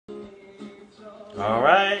All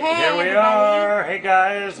right, Hey, here we everybody. are. Hey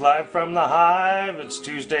guys, live from the Hive. It's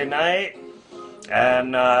Tuesday night,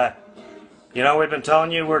 and we've been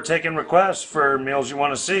telling you we're taking requests for meals you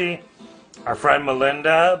want to see. Our friend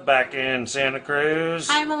Melinda back in Santa Cruz.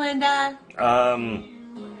 Hi, Melinda.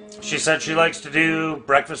 She said she likes to do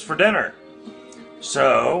breakfast for dinner.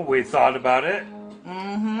 So we thought about it.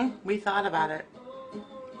 We thought about it.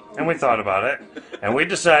 And we thought about it. And we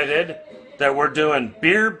decided that we're doing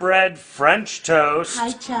beer bread French toast.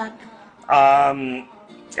 Hi, Chuck. And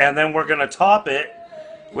then we're going to top it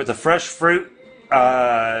with a fresh fruit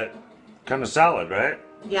kind of salad, right?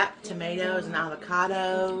 Yep, tomatoes and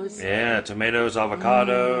avocados. Yeah, tomatoes,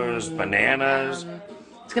 avocados, bananas.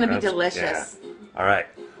 It's gonna be That's- delicious. Yeah. All right.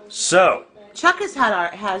 So, Chuck has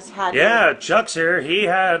had. yeah, Chuck's here. He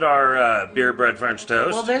had our beer bread French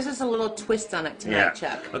toast. Well, there's just a little twist on it tonight,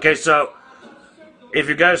 Chuck. Okay, so if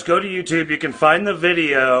you guys go to YouTube, you can find the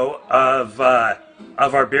video of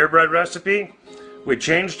our beer bread recipe. We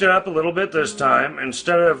changed it up a little bit this time.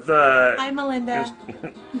 Instead of the... Hi, Melinda.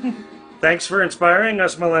 Thanks for inspiring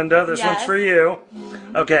us, Melinda. This one's Yes. for you.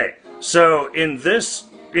 Okay, so in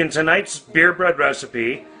tonight's beer bread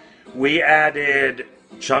recipe, we added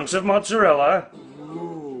chunks of mozzarella,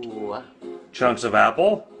 Ooh. chunks of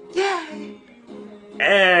apple, Yay!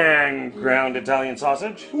 and ground Italian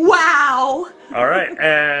sausage. Wow! All right,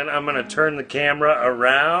 and I'm going to turn the camera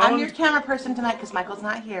around. I'm your camera person tonight because Michael's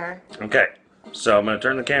not here. Okay, so I'm going to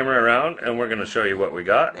turn the camera around, and we're going to show you what we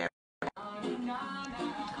got. There.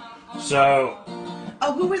 So,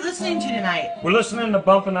 Oh, who are we listening to tonight? we're listening to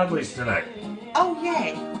Bumpin' Uglies tonight. Oh,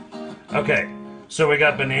 yay! Okay, so we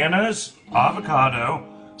got bananas, avocado,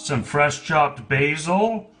 some fresh chopped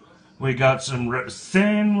basil, we got some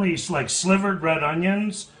thinly slivered red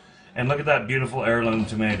onions, and look at that beautiful heirloom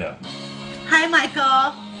tomato. Hi,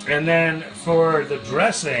 Michael. And then for the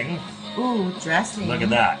dressing, Ooh, dressing. look at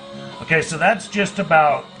that. Okay, so that's just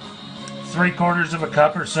about 3/4 of a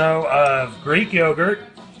cup or so of Greek yogurt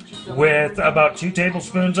with about 2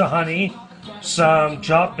 tablespoons of honey, some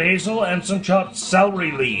chopped basil, and some chopped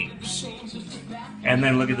celery leaves. And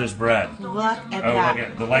then look at this bread. Look at Oh, that. look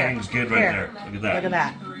at the lighting's good right Here. there. Look at that. Look at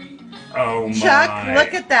that. Oh my! Chuck,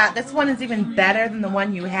 look at that. This one is even better than the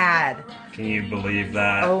one you had. Can you believe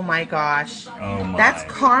that? Oh my gosh. Oh my! That's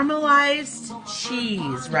caramelized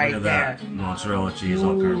cheese right Look at there. that mozzarella cheese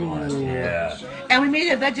all caramelized. Yeah. And we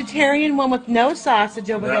made a vegetarian one with no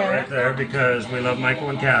sausage over That there. right there because we love Michael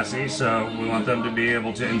and Cassie, so we want them to be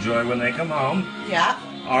able to enjoy when they come home. Yeah.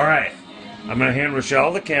 All right, I'm gonna hand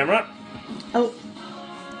Rochelle the camera. Oh.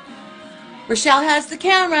 Rochelle has the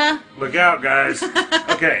camera. Look out, guys.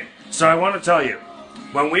 Okay, so I want to tell you,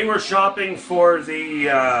 when we were shopping for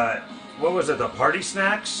the what was it, the party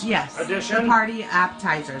snacks Yes. edition? The party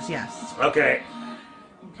appetizers, yes. Okay.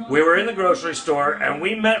 We were in the grocery store and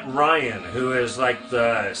we met Ryan, who is like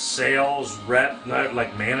the sales rep,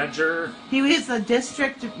 like manager He was the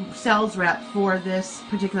district sales rep for this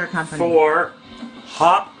particular company. for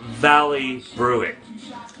Hop Valley Brewing.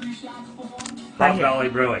 Right Hop here. Valley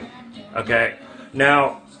Brewing. Okay.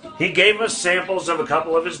 Now, he gave us samples of a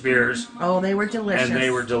couple of his beers Oh, they were delicious. and they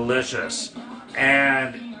were delicious.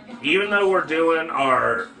 And even though we're doing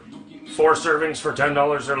our 4 servings for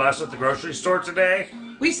 $10 or less at the grocery store today,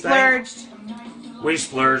 We splurged. we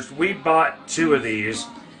splurged. We bought 2 of these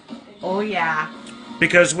Oh, yeah.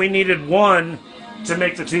 because we needed one to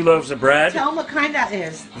make the 2 loaves of bread. Tell them what kind that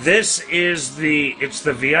is. This is it's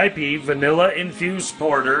the VIP vanilla infused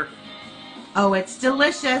porter. Oh, it's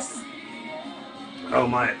delicious. Oh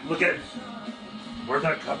my, look at, where'd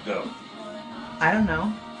that cup go? I don't know.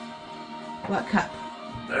 What cup?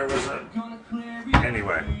 There was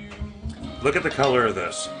anyway, look at the color of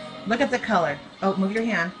this. Look at the color. Oh, move your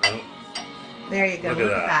hand. Oh, There you go. Look at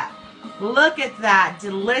Look at that. Look at that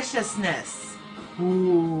deliciousness.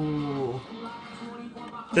 Ooh.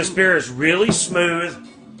 this beer is really smooth.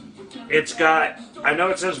 It's got, I know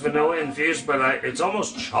it says vanilla infused, but it's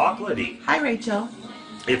almost chocolatey. Hi, Rachel.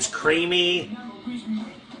 It's creamy.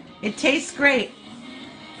 It tastes great.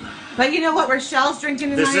 But you know what Rochelle's drinking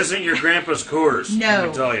tonight? This isn't your grandpa's Coors, No. let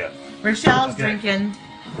me tell you. Rochelle's Okay. drinking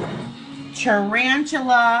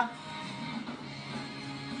Tarantula.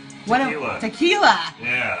 Tequila. Tequila.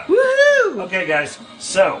 Yeah. Woohoo! Okay, guys,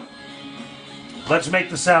 so let's make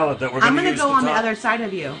the salad that we're I'm going to gonna use go to on the top. other side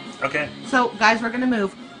of you. Okay. So, guys, we're gonna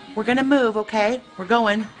move. We're gonna move, okay? We're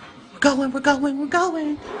going. We're going. We're going. We're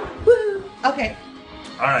going. Woo! Okay.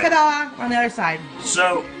 All right. Ta-da! We're on the other side.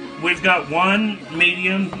 So we've got 1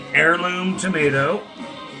 medium heirloom tomato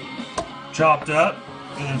chopped up.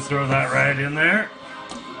 And throw that right in there.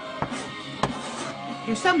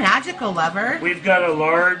 You're so magical, lover. We've got a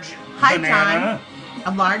large Hi, banana.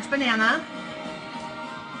 John. A large banana.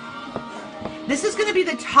 This is going to be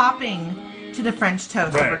the topping to the French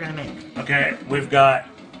toast that we're going to make. Okay, we've got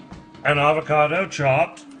an avocado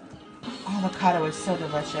chopped. Avocado is so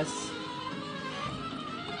delicious.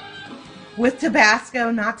 With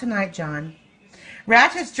Tabasco, not tonight, John.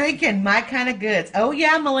 Ratchet's drinking my kind of goods. Oh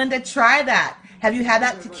yeah, Melinda, try that. Have you had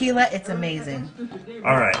that tequila? It's amazing.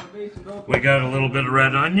 All right, we got a little bit of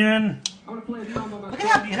red onion. Look at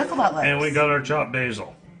how beautiful that looks. And we got our chopped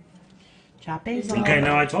basil. Chopped basil. Okay,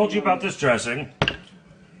 now I told you about this dressing.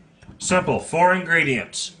 Simple, 4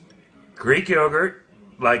 ingredients. Greek yogurt,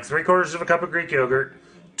 like 3/4 of a cup of Greek yogurt,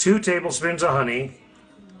 2 tablespoons of honey,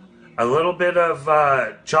 a little bit of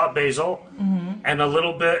chopped basil, and a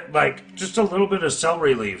little bit, like, just a little bit of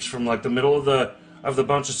celery leaves from like the middle of the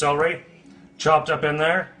bunch of celery, chopped up in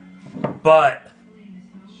there. But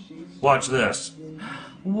watch this.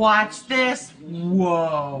 Watch this.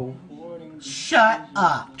 Whoa. Shut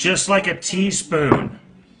up. Just like a teaspoon.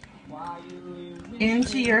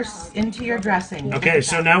 Into your dressing. Okay,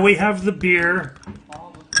 so now we have the beer.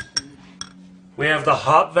 We have the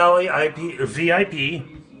Hop Valley VIP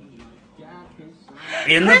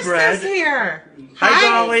in the bread. Krista's here. Hi,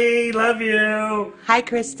 Dolly. Love you. Hi,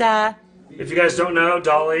 Krista. If you guys don't know,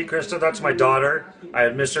 Dolly, Krista, that's my daughter. I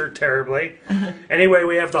miss her terribly. Anyway,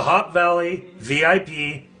 we have the Hop Valley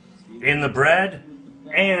VIP in the bread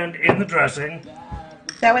and in the dressing.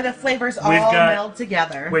 That way the flavors all meld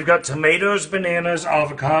together. We've got tomatoes, bananas,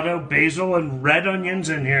 avocado, basil, and red onions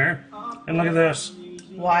in here. And look at this.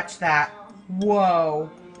 Watch that. Whoa.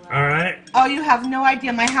 All right. Oh, you have no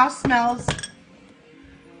idea. My house smells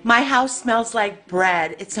like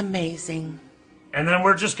bread. It's amazing. And then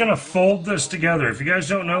we're just going to fold this together. If you guys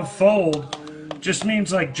don't know, fold just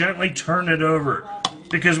means like gently turn it over.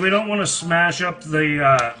 Because we don't want to smash up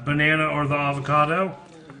the banana or the avocado.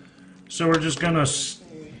 So we're just going to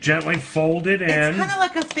gently fold it in. It's kind of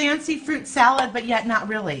like a fancy fruit salad, but yet not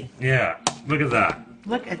really. Yeah, look at that.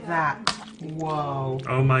 Look at that. Whoa.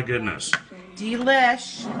 Oh my goodness.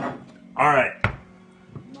 Delish. All right.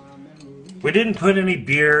 We didn't put any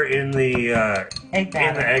beer in the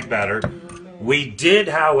egg batter. We did,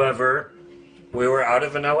 however, we were out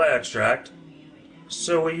of vanilla extract,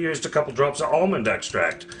 so we used a couple drops of almond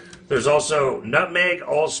extract. There's also nutmeg,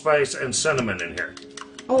 allspice, and cinnamon in here.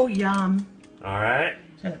 Oh, yum. All right.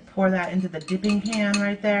 Gonna pour that into the dipping pan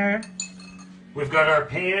right there. We've got our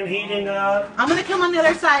pan heating up. I'm gonna come on the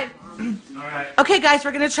other side. All right. Okay, guys,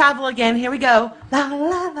 we're gonna travel again. Here we go. La la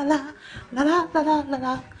la la la la la la la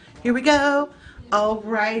la. Here we go.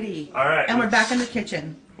 Alrighty. All right. And we're back in the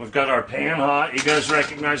kitchen. We've got our pan hot. You guys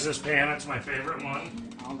recognize this pan? It's my favorite one.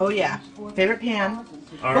 Oh yeah, favorite pan.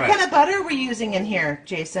 All what right. kind of butter are we using in here,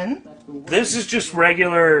 Jason? This is just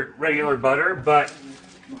regular butter, but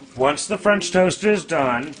once the French toast is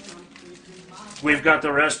done, we've got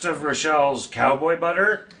the rest of Rochelle's cowboy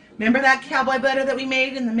butter. Remember that cowboy butter that we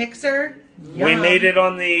made in the mixer? Yum. We made it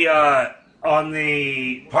on the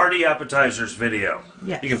party appetizers video.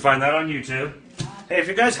 Yes. You can find that on YouTube. Hey, if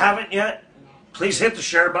you guys haven't yet, please hit the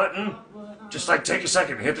share button. Just like take a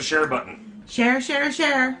second and hit the share button. Share, share,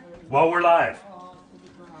 share. While we're live.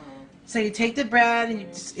 So you take the bread and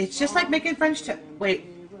it's just like making French toast. Wait.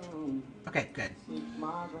 Okay, good.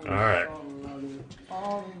 All right.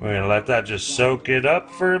 We're gonna let that just soak it up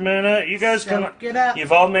for a minute. You guys Soak it up.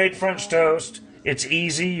 You've all made French toast. It's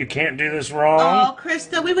easy. You can't do this Oh, wrong.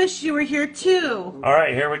 Krista, we wish you were here too. All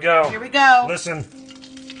right, here we go. Here we go. Listen.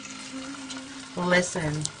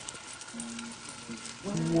 Listen.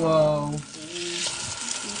 Whoa.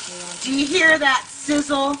 Do you hear that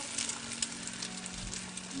sizzle?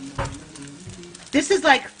 This is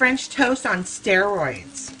like French toast on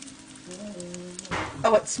steroids.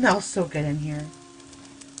 Oh, it smells so good in here.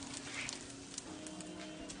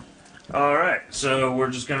 All right, so we're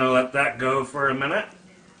just gonna let that go for a minute.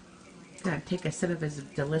 Gonna take a sip of his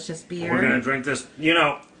delicious beer. We're gonna drink this. You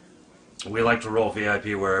know, we like to roll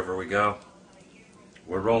VIP wherever we go.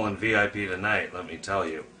 We're rolling VIP tonight, let me tell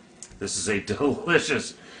you. This is a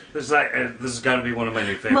delicious. This has got to be one of my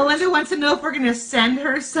new favorites. Melinda wants to know if we're going to send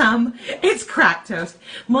her some. It's crack toast.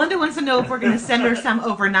 Melinda wants to know if we're going to send her some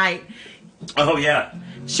overnight. Oh yeah.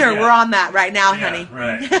 Sure, Yeah. we're on that right now, honey.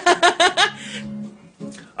 Right.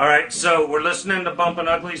 All right, so we're listening to Bumpin'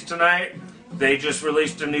 Uglies tonight. They just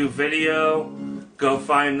released a new video. Go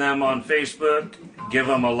find them on Facebook. Give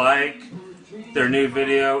them a like. Their new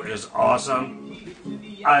video is awesome.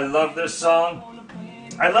 I love this song.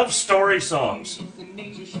 I love story songs.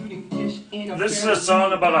 This is a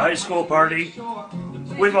song about a high school party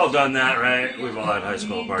We've all done that, right? We've all had high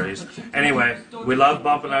school parties. Anyway, we love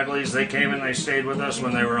Bumpin' Uglies. They came and they stayed with us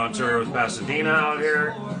when they were on tour with Pasadena out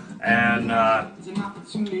here. And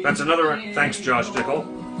that's another one. Thanks, Josh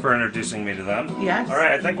Dickel, for introducing me to them. Yes. All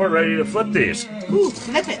right, I think we're ready to flip these. Ooh,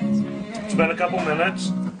 flip it. It's been a couple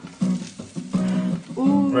minutes.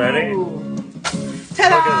 Ooh. Ready?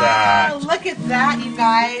 Ta-da! Look at that. Look at that, you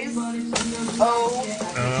guys. Oh,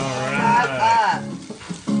 shut up.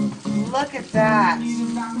 Look at that.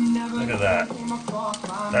 Look at that.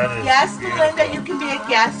 That is Yes, beautiful. Melinda, you can be a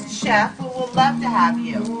guest chef. We would love to have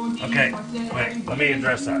you. Okay, wait, let me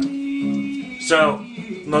address that. So,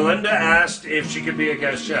 Melinda asked if she could be a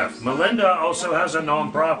guest chef. Melinda also has a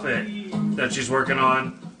nonprofit that she's working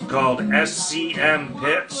on called SCM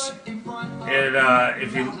Pits. And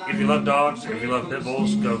if you love dogs, if you love pit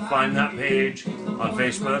bulls, go find that page on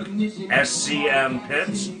Facebook, SCM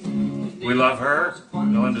Pits. We love her.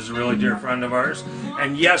 Melinda's a really dear friend of ours.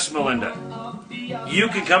 And yes, Melinda, you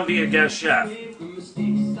can come be a guest chef.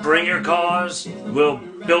 Bring your cause. We'll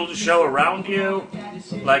build a show around you.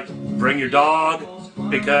 Like, bring your dog.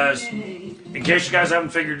 Because, in case you guys haven't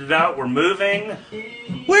figured it out, we're moving.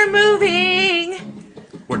 We're moving.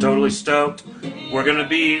 We're totally stoked. We're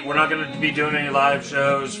not gonna be doing any live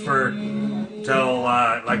shows till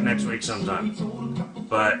like next week sometime.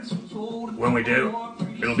 But when we do,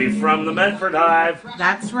 it'll be from the Medford Hive.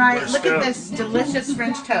 That's right. We're Look stoked. at this delicious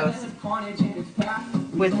French toast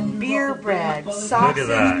with beer bread, sausage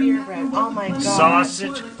that. beer bread. Oh my god.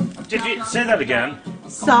 Sausage. Did you say that again?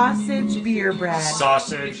 Sausage beer bread.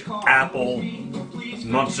 Sausage, apple,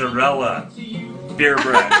 mozzarella, beer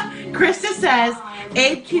bread. Krista says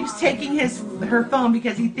Abe keeps taking her phone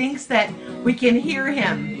because he thinks that we can hear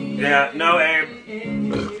him. Yeah, no, Abe.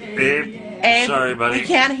 Abe, Sorry, buddy. we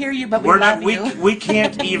can't hear you, but we We're love not. you. We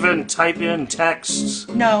can't even type in texts.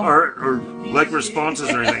 No. Or like responses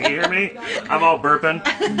or anything. You hear me? I'm all burping.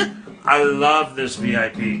 I love this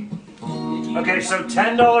VIP. Okay, so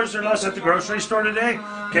 $10 or less at the grocery store today.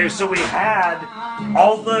 Okay, so we had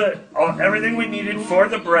everything we needed for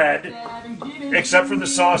the bread, except for the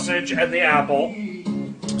sausage and the apple.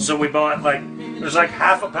 So we bought there's like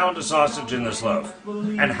half a pound of sausage in this loaf,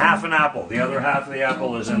 and half an apple. The other half of the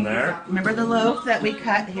apple is in there. Remember the loaf that we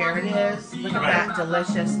cut? Here it is. Look at that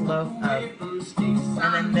delicious loaf of.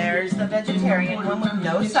 And then there's the vegetarian one with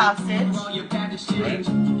no sausage. Right.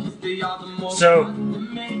 So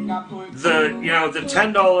the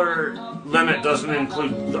 $10 limit doesn't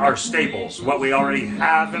include our staples, what we already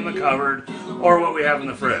have in the cupboard or what we have in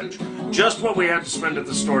the fridge. Just what we had to spend at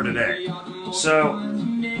the store today. So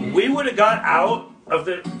we would have got out of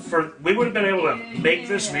we would have been able to make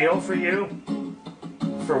this meal for you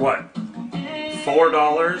for what?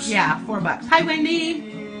 $4? Yeah, $4. Hi,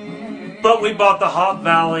 Wendy. But we bought the Hop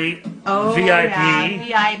Valley VIP.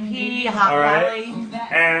 Yeah, VIP, Hot All right. Valley.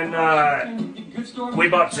 And we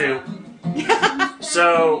bought 2.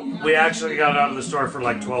 So we actually got out of the store for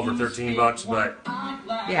like $12 or $13, but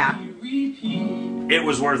Yeah, it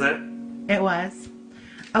was worth it. it was.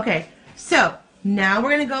 Okay, so now we're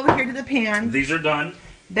going to go over here to the pan. These are done.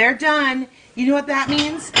 They're done. You know what that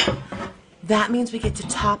means? That means we get to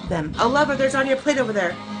top them. Oh, lover, there's on your plate over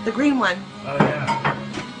there. The green one. Oh yeah.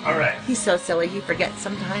 All right. He's so silly. He forgets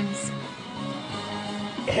sometimes.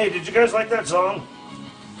 Hey, did you guys like that song?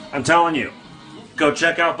 I'm telling you, go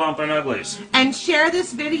check out Bumpin' Uglies. And share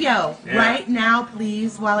this video Yeah. right now,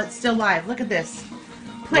 please, while it's still live. Look at this.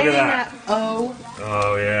 Playing that. that. Oh,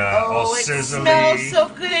 Oh yeah. All it sizzly. smells so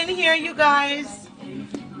good in here, you guys.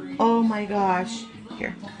 Oh my gosh.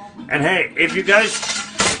 Here. And hey, if you guys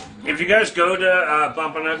go to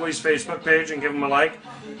Bumpin' Uglies Facebook page and give them a like,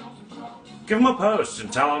 give them a post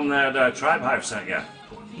and tell them that Tribe Hive sent you.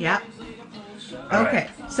 Yep. All Okay,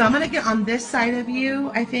 so I'm going to get on this side of you,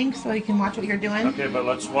 I think, so you can watch what you're doing. Okay, but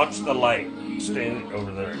let's watch the light. Stay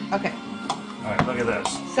over there. Okay. All right, look at this.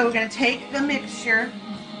 So we're going to take the mixture.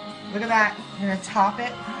 Look at that. We're going to top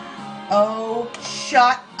it. Oh,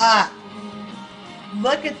 shut up.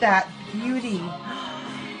 Look at that beauty.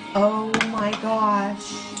 Oh my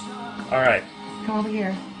gosh. All right, Come over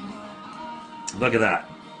here. look at that.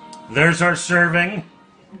 There's our serving.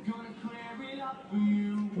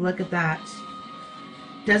 Look at that.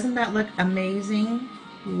 Doesn't that look amazing?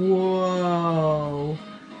 Whoa.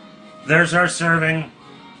 There's our serving.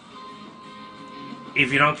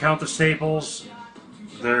 If you don't count the staples,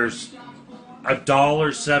 there's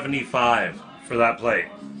 $1.75 for that plate.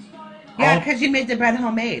 Yeah, All- because you made the bread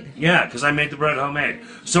homemade. Yeah, because I made the bread homemade.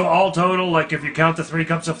 So all total, like if you count the 3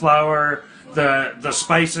 cups of flour, the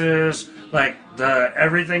spices, like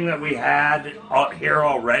everything that we had here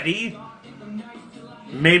already,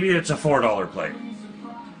 maybe it's a $4 plate.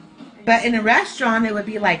 But in a restaurant, it would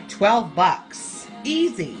be like $12.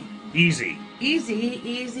 Easy. Easy. Easy,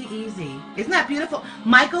 easy, easy. Isn't that beautiful?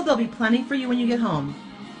 Michael, there'll be plenty for you when you get home.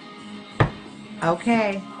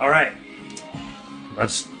 Okay. All right.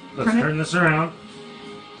 Let's turn this around.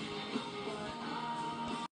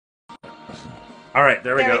 All right,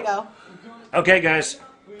 there we go. Okay, guys.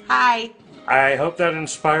 Hi. I hope that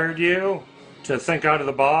inspired you to think out of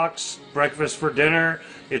the box. Breakfast for dinner.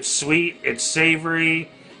 It's sweet. It's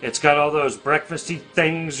savory. It's got all those breakfasty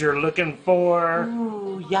things you're looking for.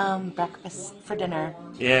 Ooh, yum. Breakfast for dinner.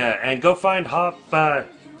 Yeah, and go find Hop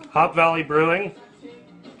Valley Brewing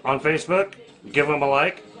on Facebook. Give them a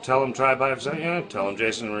like. Tell them Tribe Hive sent you. Tell them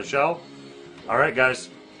Jason and Rochelle. All right, guys.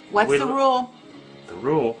 What's the rule? The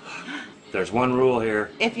rule? There's one rule here.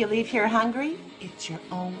 If you leave here hungry, it's your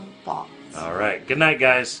own fault. All right. Good night,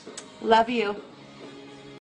 guys. Love you.